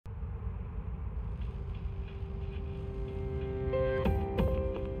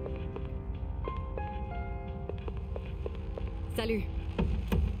Salut.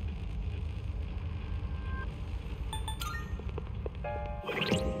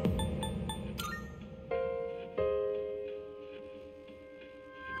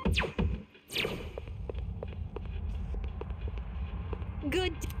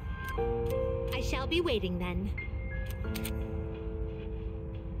 Good. I shall be waiting then.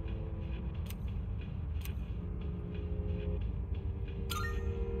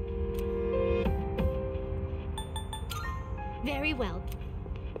 Very well.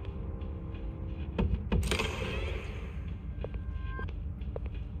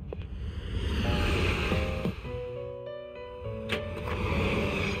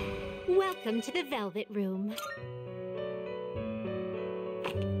 Welcome to the Velvet Room.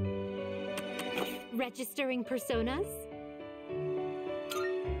 Registering personas?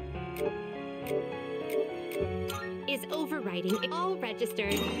 Is overriding all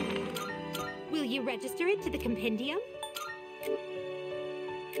registered? Will you register it to the compendium?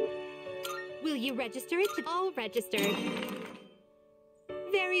 Will you register it to all registered?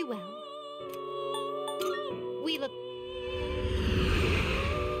 Very well. We look...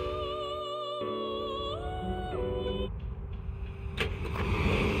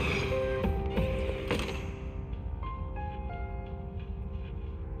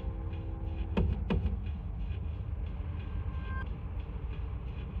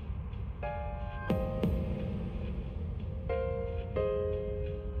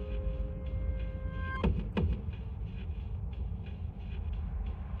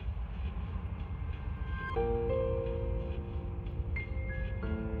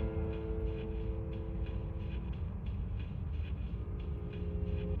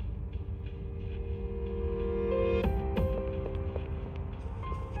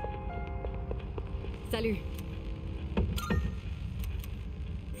 Salut.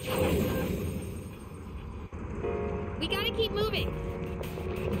 We gotta keep moving.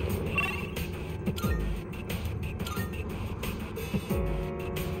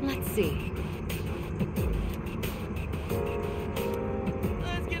 Let's see.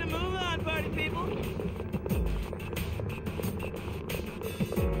 Let's get a move on, party people.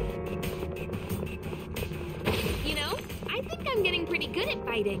 You know, I think I'm getting pretty good at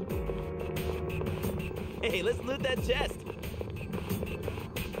fighting. Hey, let's loot that chest.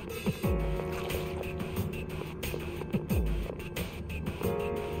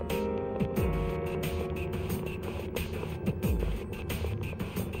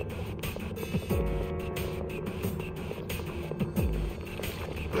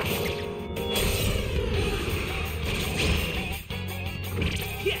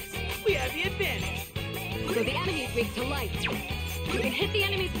 Yes, we have the advantage. So the enemy's weak to light. You can hit the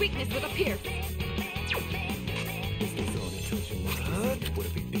enemy's weakness with a pierce. What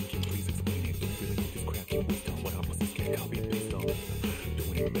if they thinking? Please explain it. Don't feel like this crap you waste on. What opposites can't copy and paste on.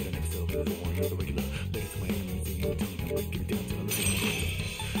 Doing it better than themselves. There's one another regular. Let it swing and see you telling them break it down to the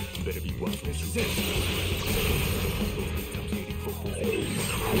living. Better be wise when you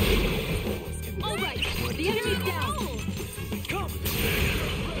All right, the enemy's down. Come.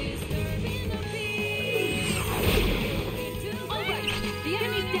 All right, the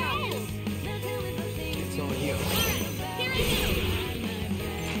enemy's down. It's on you. Here I go.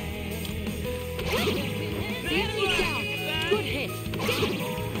 The enemy's down. Good hit. Finish it.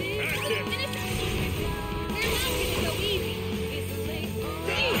 We're not gonna go easy.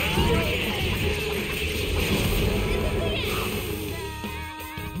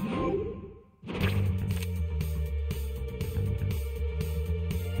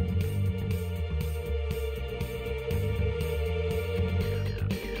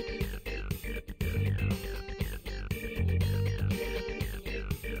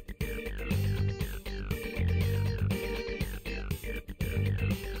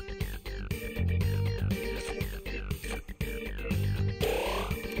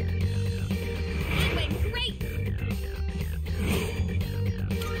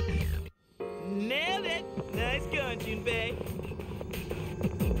 Nailed it. Nice going, Junpei.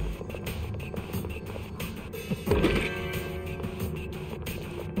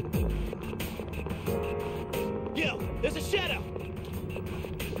 Yo, there's a shadow.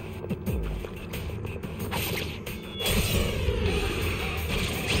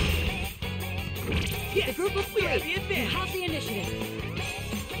 Yes, The group of we three. have the You advantage. have the initiative.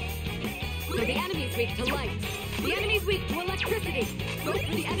 So the enemy's weak to light. The enemy's weak to electricity. Go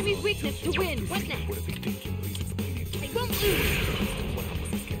for the enemy's weakness to win. What's next? What if they thinking? Please explain it. I won't lose. What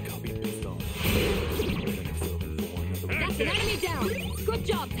opposites can't copy and paste on. That's an enemy down. Good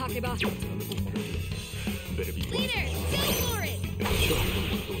job, Takeba. Better be Leader, go for it.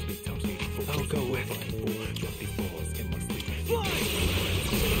 I'll go with. Drop these balls in my sleep.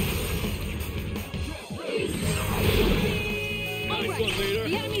 one, leader.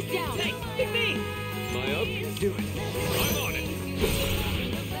 The enemy's down. Hey, pick me! Am I up? Do it. I'm on it.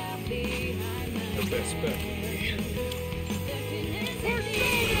 The best bet would be...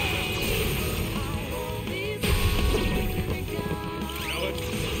 Alex,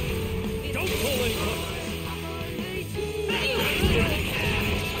 don't pull any punches.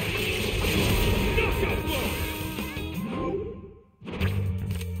 Knockout blow.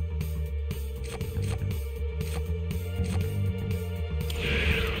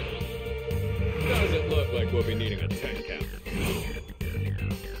 Doesn't look like we'll be needing a 10 count.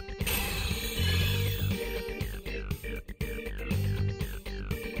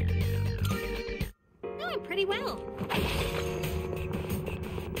 Doing pretty well.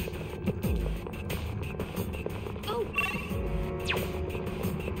 Oh.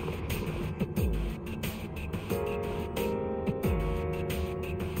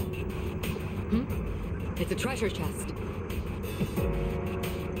 It's a treasure chest.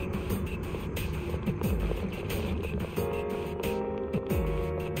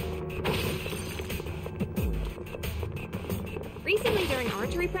 Recently, during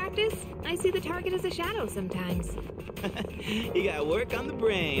archery practice, I see the target as a shadow sometimes. You got work on the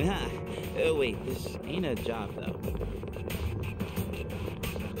brain, huh? Oh, wait, this ain't a job, though.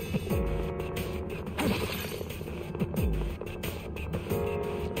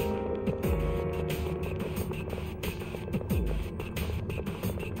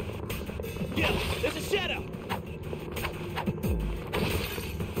 Yeah, there's a shadow!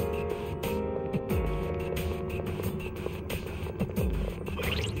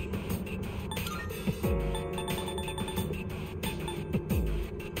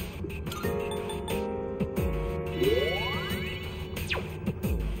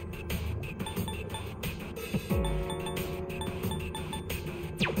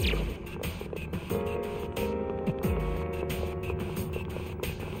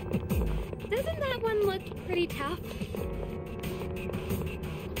 Doesn't that one look pretty tough?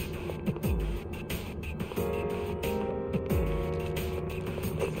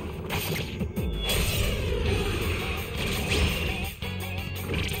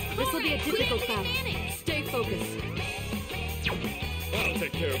 This will be a difficult battle. Stay focused. I'll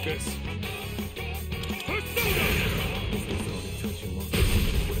take care of this.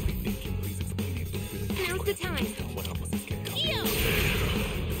 Now's the time. Yo!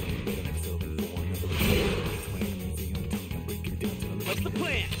 What's the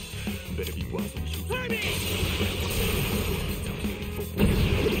plan? Better be wise when you shoot. Harvey!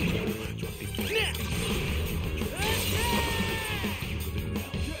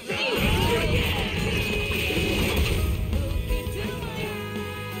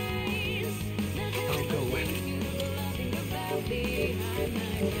 I'll go with.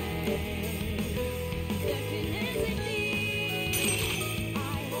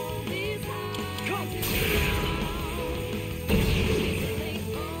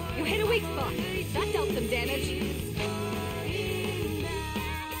 You hit a weak spot. That dealt some damage.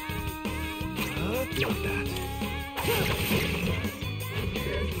 Got that.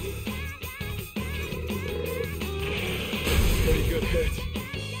 Pretty good hit.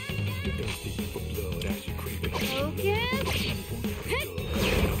 You're thirsty for blood as you creep it. Focus. Hit.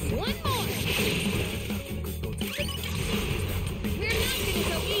 One more. We're not gonna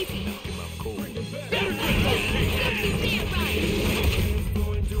go easy. Better quit those things! Stand right.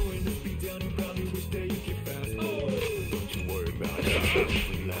 Don't you worry about it.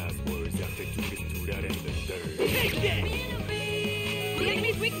 Last words after two is through that and the third. Take that! The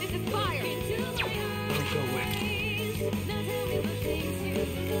enemy's weakness is fire. I'll go with.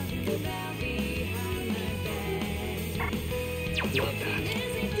 Got that.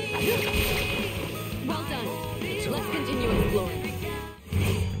 Well done. Let's continue exploring.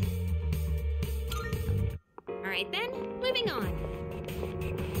 All right then, moving on.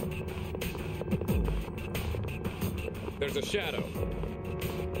 There's a shadow.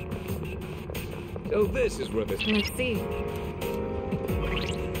 So this is where this... Let's see.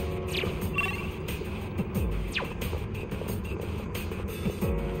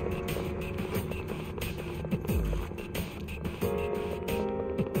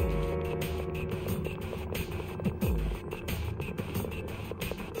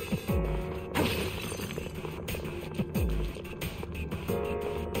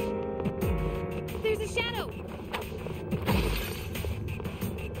 There's a shadow.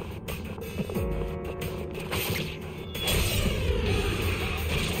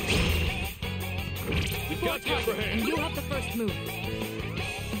 We've got the upper And hand. you have the first move.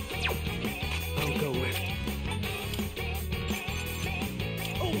 I'll go with.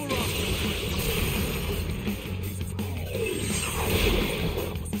 Overall!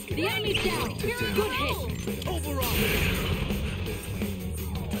 The enemy's down. Good hit. Overall.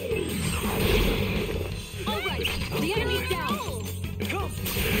 All right. The enemy's down. Come.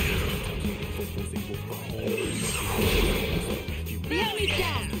 The enemy's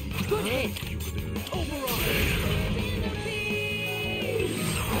down. Good hit. Overall.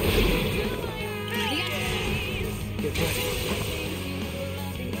 Get ready.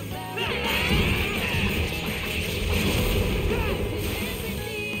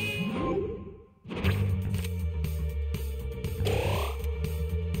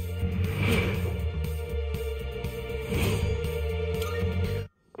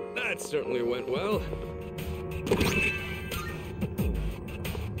 That certainly went well.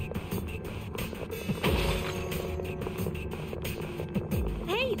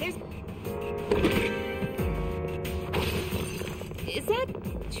 Hey, there's... Is that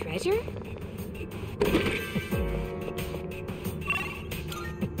treasure?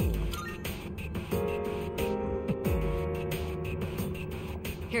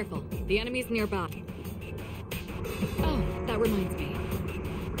 Careful. The enemy's nearby. Oh, that reminds me.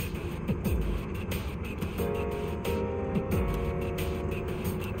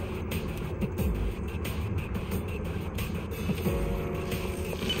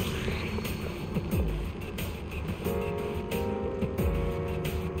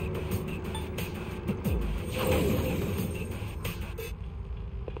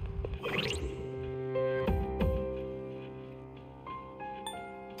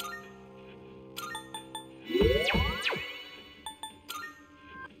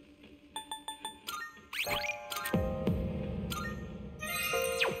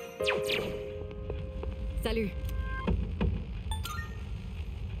 Salut.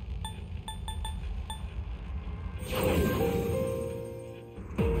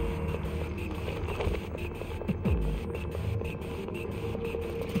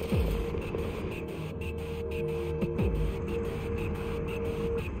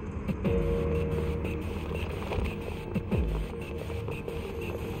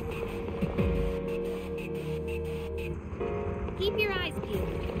 Keep your eyes peeled.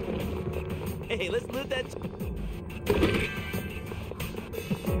 Hey, let's loot that.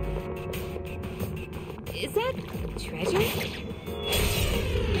 Is that treasure?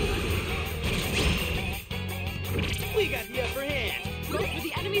 We got the upper hand. Go for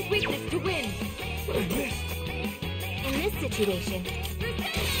the enemy's weakness to win. In this situation,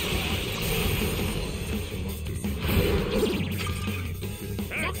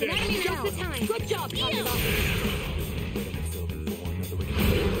 That's an enemy down. the time. Good job, Kamila.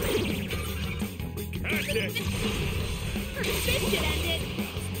 This should end it.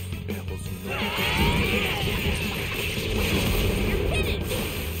 You're finished.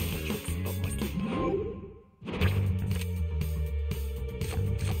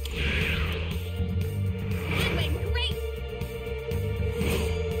 That went great.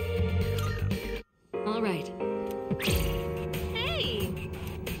 All right. Hey.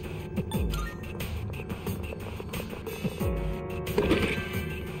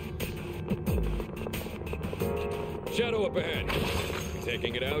 Shadow up ahead.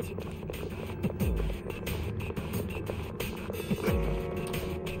 Taking it out.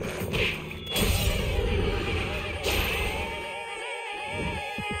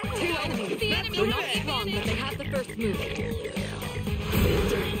 Two enemies. They're not strong, but they have the first move.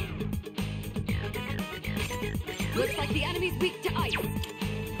 Looks like the enemy's weak to ice.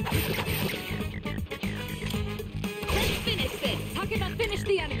 Let's finish this. Takeda, finish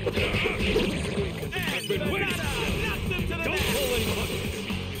the enemy. I've been waiting. Don't pull any punches.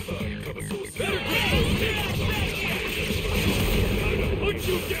 Better grip those things. Time to put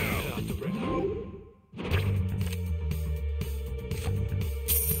you down.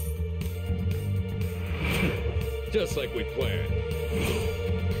 Just like we planned.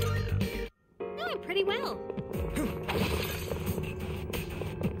 Oh, pretty well.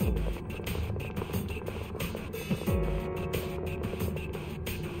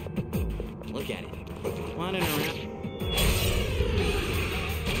 Look at it. Wandering around.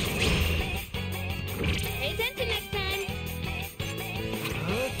 Pay attention next time.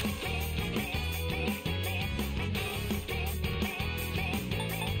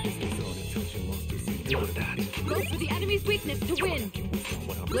 Go for the enemy's weakness to win.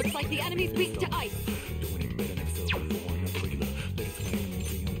 Looks like the enemy's weak to ice.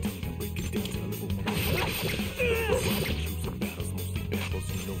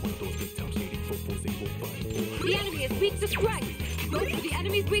 The enemy is weak to strength. Go for the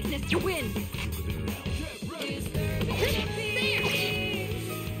enemy's weakness to win.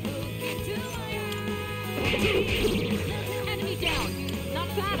 Enemy down. Not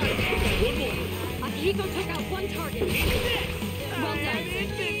bad idea. One more. Akihiko took out one target. Well done.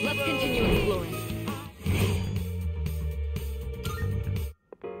 Let's continue exploring.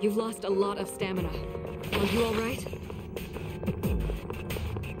 You've lost a lot of stamina. Are you all right?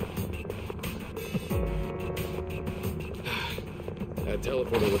 That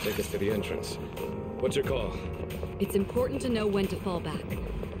teleporter will take us to the entrance. What's your call? It's important to know when to fall back.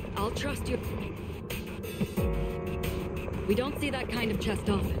 I'll trust you. We don't see that kind of chest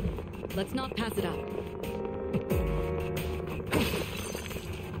often. Let's not pass it up.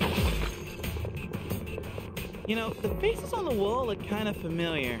 You know, the faces on the wall look kind of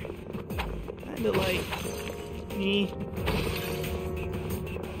familiar. Kind of like me.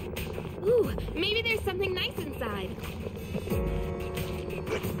 Ooh, maybe there's something nice inside.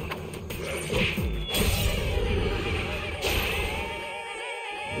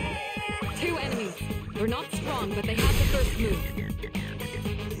 Two enemies. They're not strong, but they have the first move.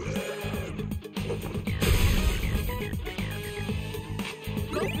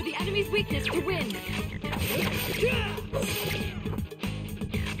 Go for the enemy's weakness to win.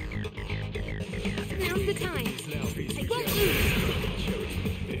 Now's the time. I won't lose.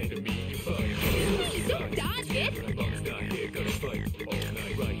 Don't dodge it.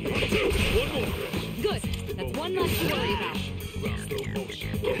 One more. Good. That's one less to worry about.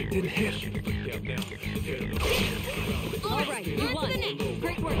 All right, you won.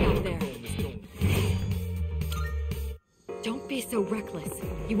 Great work out there. Don't be so reckless.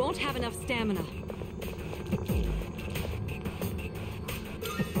 You won't have enough stamina.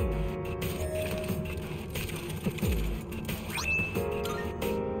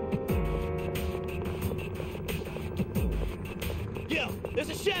 Yo, there's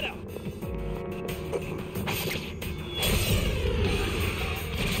a shadow!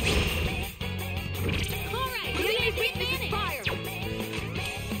 All right, the enemy's weak man. Fire!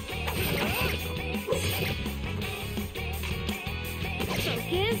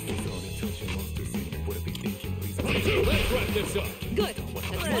 Focus. Let's wrap this up. Good.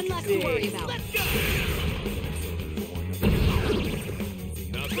 That's one less to worry about. Let's go.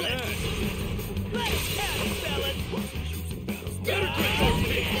 Not bad. Let's have it, fellas! Better get those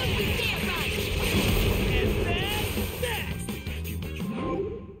things. And that's that!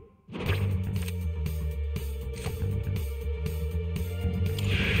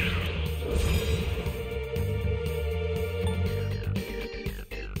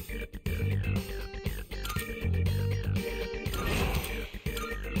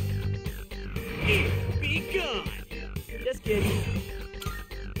 Be gone! Just kidding.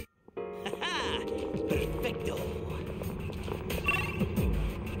 Ha-ha! Perfecto!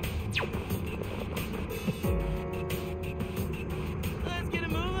 Let's get a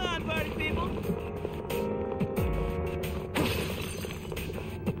move on, party people!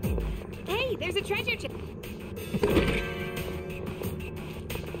 Hey, there's a treasure chest.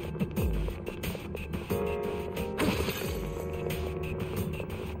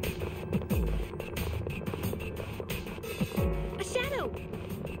 A shadow.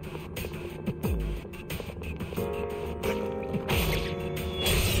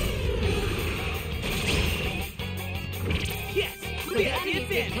 Yes! So We the have the enemy's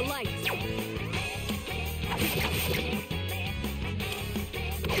weak advantage! to light.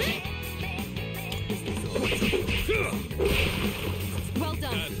 Well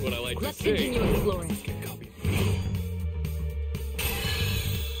done. That's what I like Let's to see. continue exploring.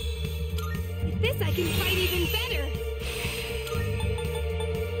 With this, I can fight even better.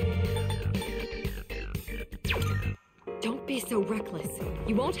 Don't be so reckless.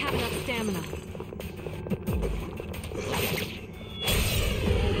 You won't have enough stamina.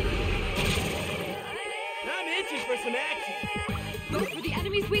 I'm itching for some action! Go for the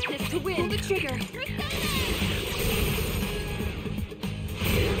enemy's weakness to win. Pull the trigger.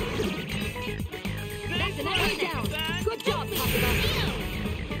 That's an enemy down. Good job, Takuma.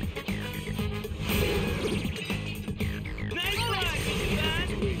 Nice try, son!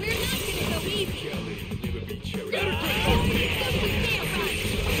 We're not gonna go easy. Better get those things.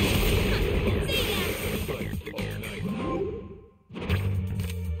 See ya.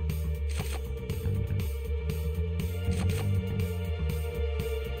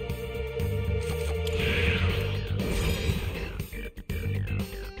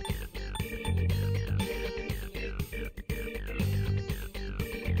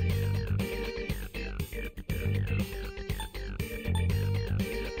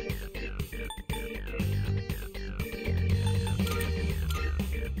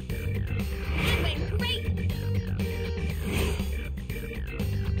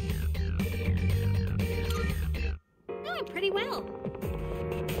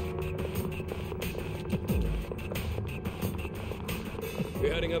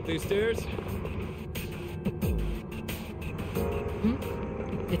 sliding up these stairs?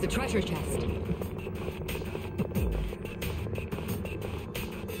 It's a treasure chest.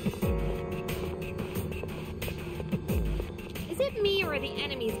 Is it me or are the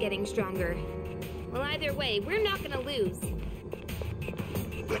enemies getting stronger? Well, either way, we're not gonna lose.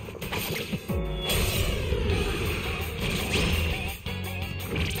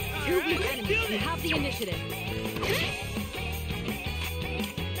 Two weak enemies. You have the initiative.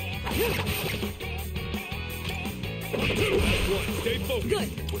 Stay focused. Good.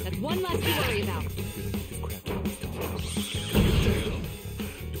 That's one less to worry about.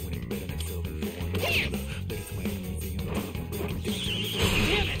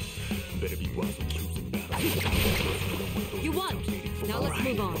 You won. Now let's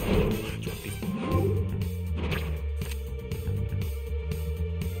move on.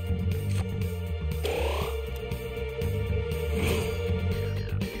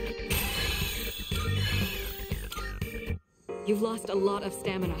 You've lost a lot of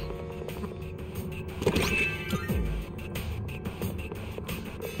stamina.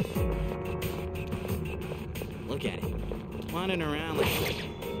 Look at it. Wandering around like...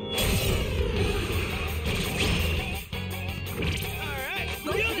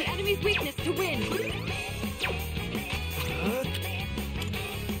 Go for the enemy's weakness to win.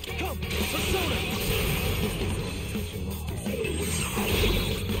 Come, Persona!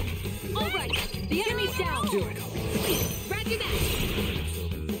 All right, the enemy's down. Do it. Roger that!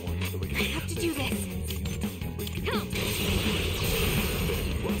 I have to do this. Come!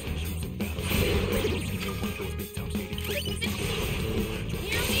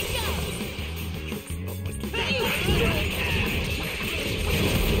 Here we go!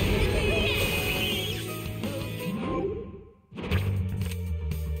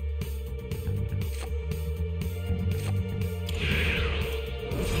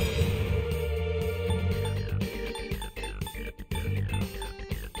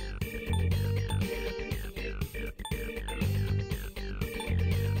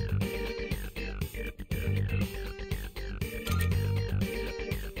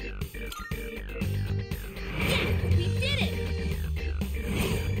 We did it!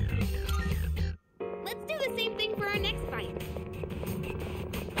 Let's do the same thing for our next fight.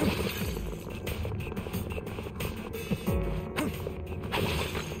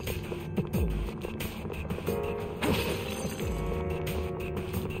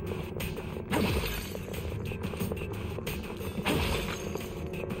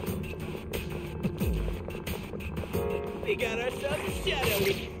 We got ourselves a shadow.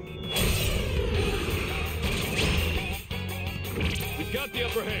 We've got the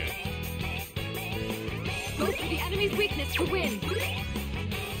upper hand. Go for the enemy's weakness to win.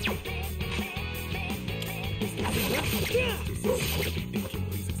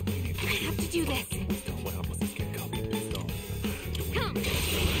 I have to do this. Come!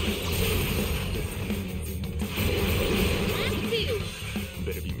 Last two!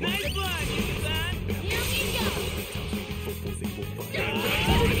 Nice one, son. Here we go!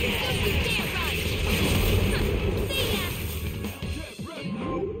 Don't you dare run! See ya!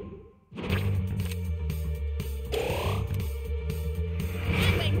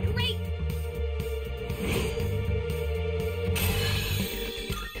 That went great!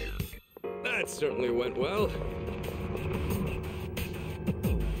 That certainly went well.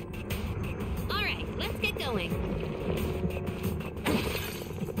 All right, let's get going.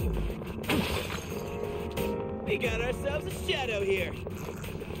 We got ourselves a shadow here.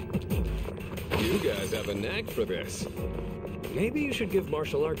 You guys have a knack for this. Maybe you should give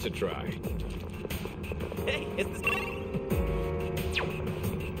martial arts a try. Hey, it's the...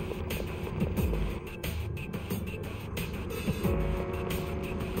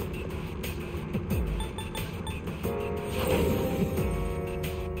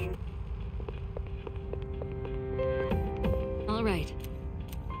 All right.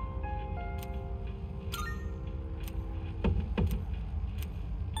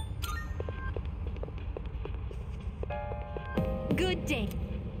 Good day.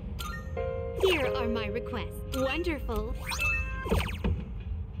 Here are my requests. Wonderful.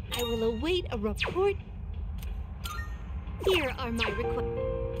 I will await a report. Here are my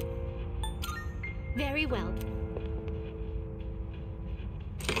requests. Very well.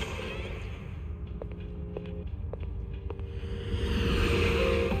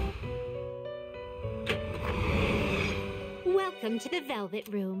 Welcome to the Velvet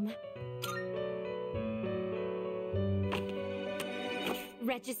Room.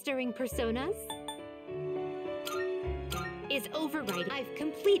 Registering personas is overriding. I've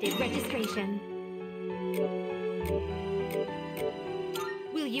completed registration.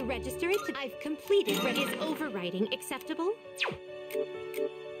 you register it? I've completed. Is overwriting acceptable?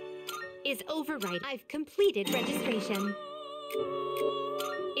 Is overwrite? I've completed registration.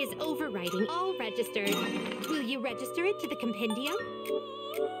 Is overwriting all registered? Will you register it to the compendium?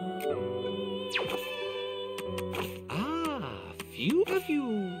 Ah, few of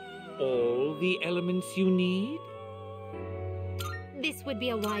you. All the elements you need? This would be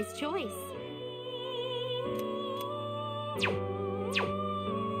a wise choice.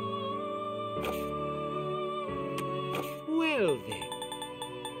 Well then,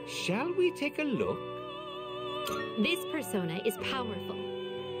 shall we take a look? This persona is powerful.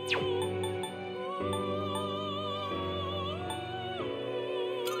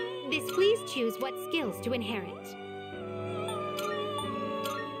 Please choose what skills to inherit.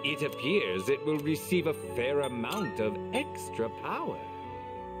 It appears it will receive a fair amount of extra power.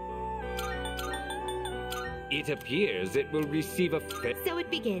 It appears it will receive a fair... So it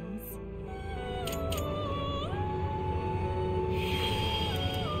begins.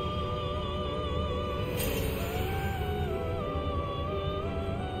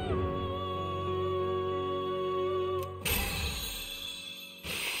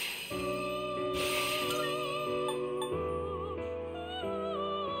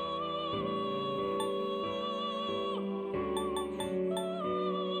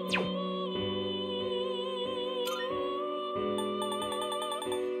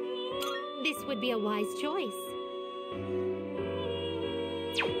 This would be a wise choice.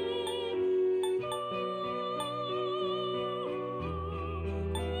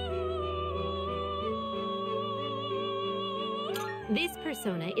 This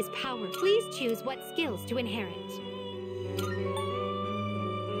persona is power. Please choose what skills to inherit.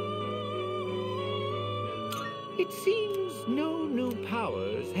 It seems no new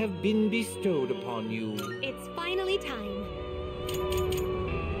powers have been bestowed upon you. It's finally time.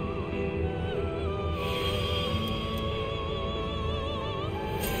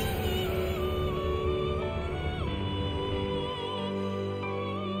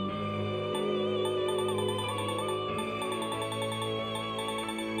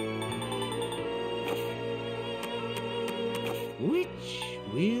 Which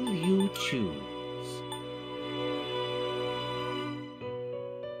will you choose?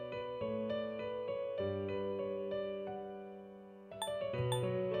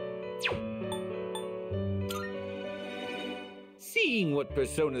 Seeing what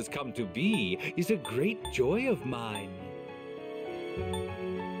personas come to be is a great joy of mine.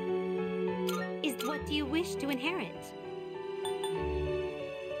 What do you wish to inherit?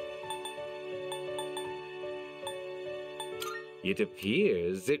 It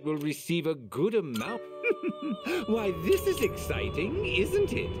appears it will receive a good amount. Why, this is exciting,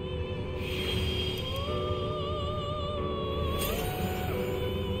 isn't it?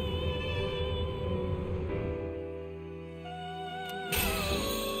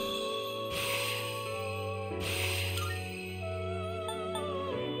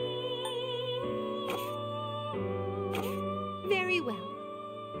 Very well.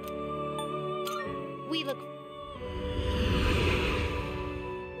 We look...